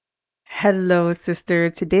Hello,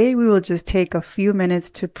 sister. Today we will just take a few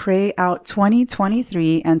minutes to pray out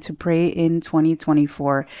 2023 and to pray in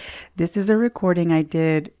 2024. This is a recording I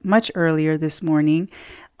did much earlier this morning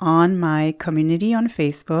on my community on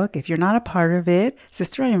Facebook. If you're not a part of it,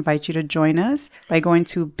 sister, I invite you to join us by going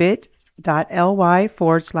to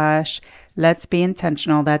bit.ly/let's be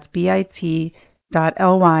intentional. That's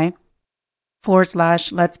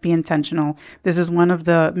bit.ly/let's be intentional. This is one of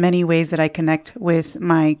the many ways that I connect with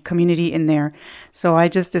my community in there. So I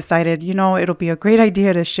just decided, it'll be a great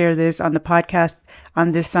idea to share this on the podcast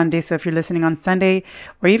on this Sunday. So if you're listening on Sunday,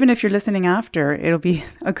 or even if you're listening after, it'll be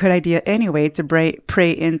a good idea anyway to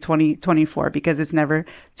pray in 2024 because it's never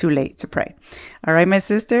too late to pray. All right, my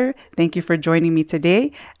sister, thank you for joining me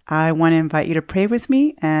today. I want to invite you to pray with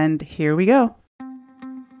me, and here we go.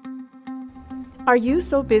 Are you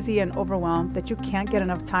so busy and overwhelmed that you can't get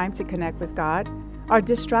enough time to connect with God? Are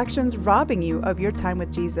distractions robbing you of your time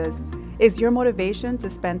with Jesus? Is your motivation to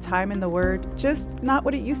spend time in the Word just not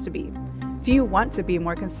what it used to be? Do you want to be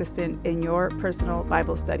more consistent in your personal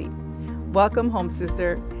Bible study? Welcome home,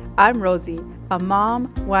 sister. I'm Rosie, a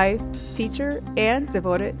mom, wife, teacher, and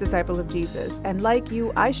devoted disciple of Jesus. And like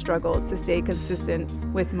you, I struggled to stay consistent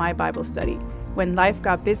with my Bible study. When life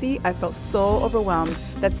got busy, I felt so overwhelmed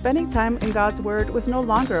that spending time in God's Word was no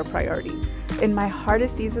longer a priority. In my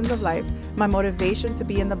hardest seasons of life, my motivation to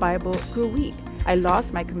be in the Bible grew weak. I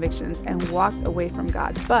lost my convictions and walked away from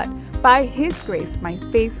God. But by His grace, my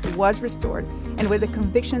faith was restored, and with a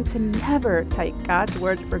conviction to never take God's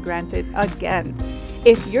Word for granted again.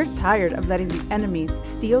 If you're tired of letting the enemy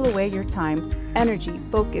steal away your time, energy,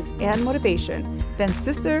 focus, and motivation, then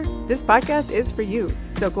sister, this podcast is for you.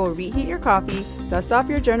 So go reheat your coffee, dust off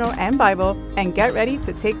your journal and Bible, and get ready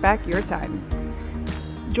to take back your time.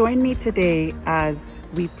 Join me today as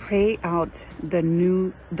we pray out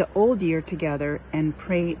the old year together and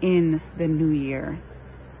pray in the new year.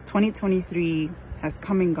 2023 has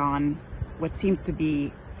come and gone, what seems to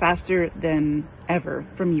be faster than ever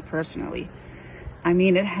for me personally. I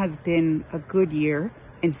mean, it has been a good year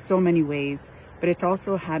in so many ways, but it's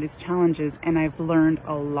also had its challenges, and I've learned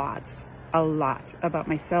a lot about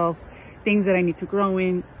myself, things that I need to grow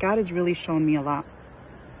in. God has really shown me a lot,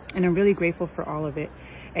 and I'm really grateful for all of it.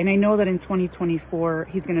 And I know that in 2024,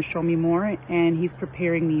 He's going to show me more, and He's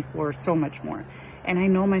preparing me for so much more. And I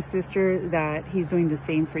know, my sister, that He's doing the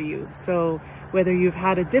same for you. So whether you've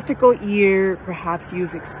had a difficult year, perhaps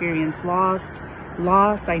you've experienced loss.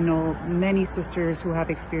 I know many sisters who have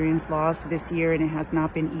experienced loss this year, and it has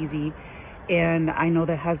not been easy. And I know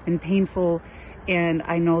that has been painful. And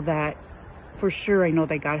I know that for sure, I know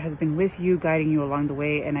that God has been with you, guiding you along the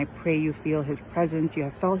way. And I pray you feel His presence. You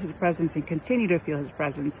have felt His presence and continue to feel His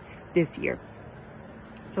presence this year.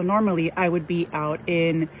 So normally I would be out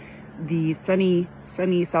in the sunny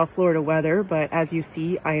South Florida weather, but as you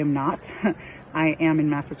see, I am not. I am in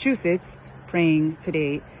Massachusetts praying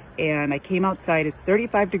today, and I came outside. It's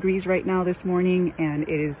 35 degrees right now this morning, and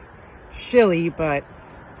it is chilly, but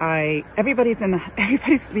everybody's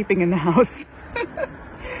sleeping in the house.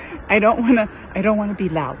 I don't want to be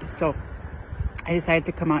loud, so I decided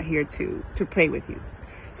to come out here to pray with you.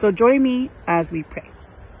 So join me as we pray.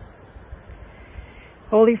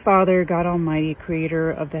 Holy Father, God Almighty, creator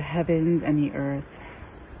of the heavens and the earth,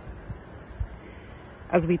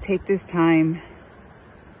 as we take this time,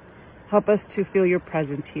 help us to feel your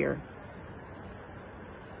presence here.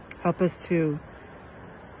 Help us to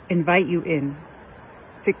invite you in,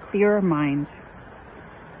 to clear our minds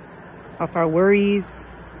of our worries,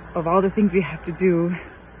 of all the things we have to do,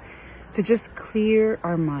 to just clear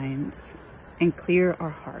our minds and clear our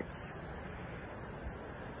hearts.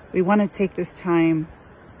 We want to take this time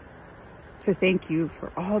to thank you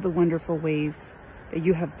for all the wonderful ways that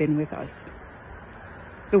you have been with us,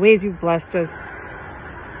 the ways you've blessed us,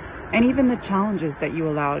 and even the challenges that you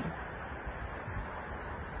allowed.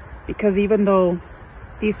 Because even though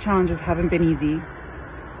these challenges haven't been easy,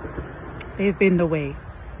 they've been the way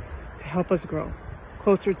to help us grow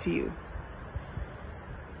closer to you.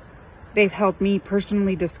 They've helped me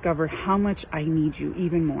personally discover how much I need you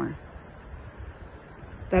even more,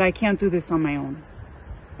 that I can't do this on my own,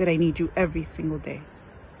 that I need you every single day.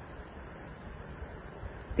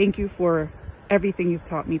 Thank you for everything you've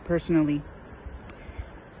taught me personally.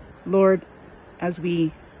 Lord, as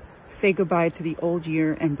we say goodbye to the old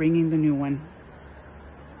year and bring in the new one,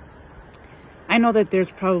 I know that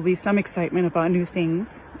there's probably some excitement about new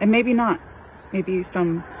things, and maybe not. Maybe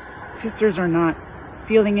some sisters are not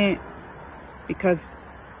feeling it because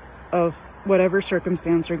of whatever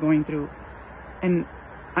circumstance you're going through. And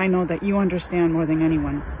I know that you understand more than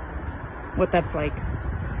anyone what that's like.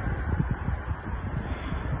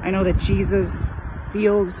 I know that Jesus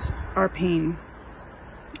feels our pain,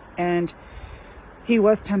 and he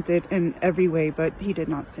was tempted in every way, but he did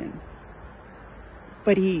not sin.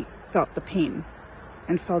 But he felt the pain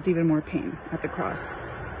and felt even more pain at the cross.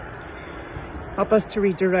 Help us to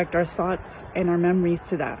redirect our thoughts and our memories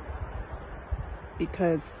to that,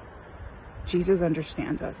 because Jesus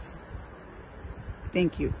understands us.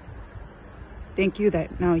 Thank you. Thank you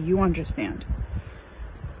that now you understand,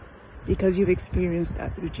 because you've experienced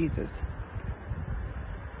that through Jesus.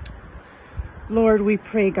 Lord, we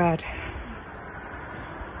pray, God.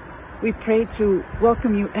 We pray to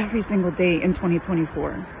welcome you every single day in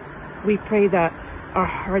 2024. We pray that our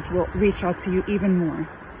hearts will reach out to you even more.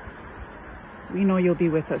 We know you'll be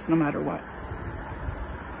with us no matter what.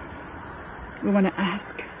 We want to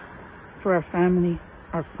ask for our family,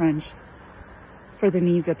 our friends, for the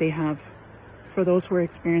needs that they have, for those who are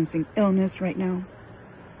experiencing illness right now.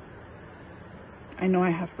 I know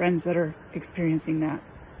I have friends that are experiencing that.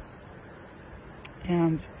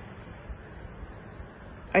 And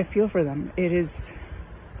I feel for them. It is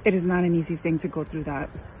not an easy thing to go through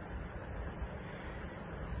that.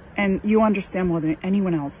 And you understand more than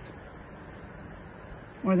anyone else.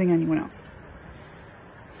 More than anyone else.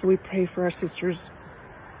 So we pray for our sisters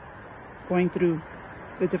going through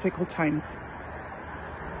the difficult times.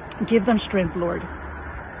 Give them strength, Lord.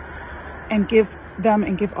 And give them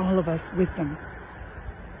and give all of us wisdom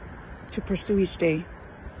to pursue each day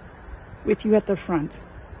with you at the front,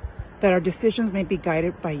 that our decisions may be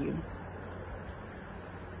guided by you.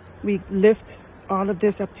 We lift all of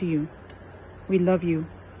this up to you. We love you,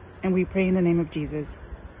 and we pray in the name of Jesus.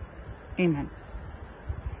 Amen.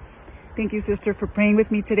 Thank you, sister, for praying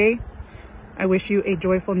with me today. I wish you a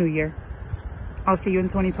joyful new year. I'll see you in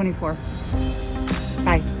 2024.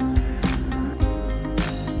 Bye.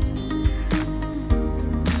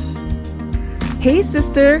 Hey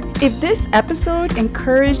sister, if this episode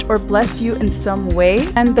encouraged or blessed you in some way,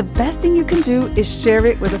 then the best thing you can do is share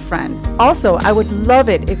it with a friend. Also, I would love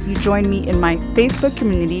it if you join me in my Facebook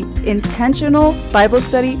community, Intentional Bible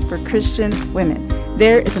Study for Christian Women.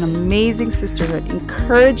 There is an amazing sisterhood,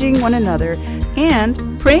 encouraging one another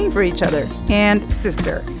and praying for each other. And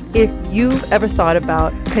sister, if you've ever thought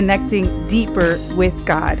about connecting deeper with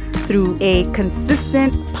God through a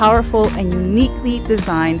consistent, powerful, and uniquely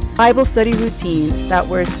designed Bible study routine that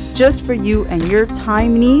works just for you and your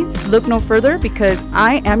time needs, look no further, because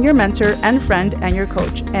I am your mentor and friend and your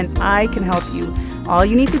coach, and I can help you. All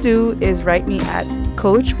you need to do is write me at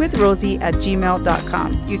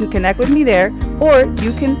coachwithrosie@gmail.com. You can connect with me there, or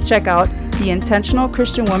you can check out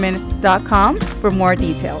theintentionalchristianwoman.com for more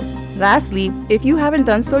details. Lastly, if you haven't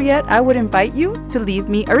done so yet, I would invite you to leave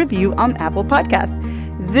me a review on Apple Podcasts.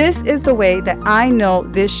 This is the way that I know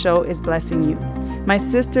this show is blessing you. My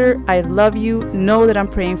sister, I love you. Know that I'm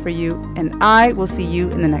praying for you, and I will see you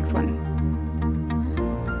in the next one.